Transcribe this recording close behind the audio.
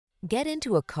Get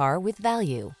into a car with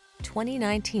value.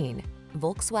 2019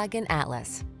 Volkswagen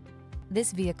Atlas.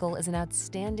 This vehicle is an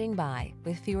outstanding buy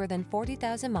with fewer than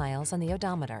 40,000 miles on the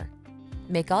odometer.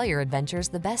 Make all your adventures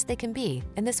the best they can be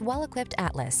in this well-equipped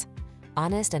Atlas.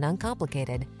 Honest and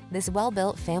uncomplicated, this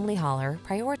well-built family hauler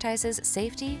prioritizes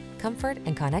safety, comfort,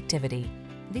 and connectivity.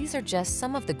 These are just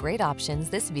some of the great options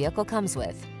this vehicle comes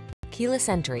with: keyless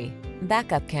entry,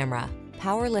 backup camera,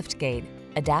 power liftgate,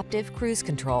 adaptive cruise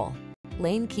control,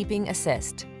 lane keeping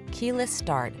assist, keyless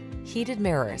start, heated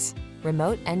mirrors,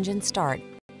 remote engine start,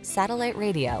 satellite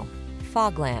radio,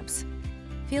 fog lamps.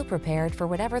 Feel prepared for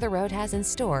whatever the road has in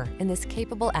store in this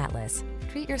capable Atlas.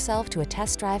 Treat yourself to a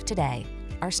test drive today.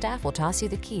 Our staff will toss you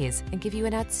the keys and give you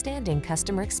an outstanding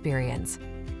customer experience.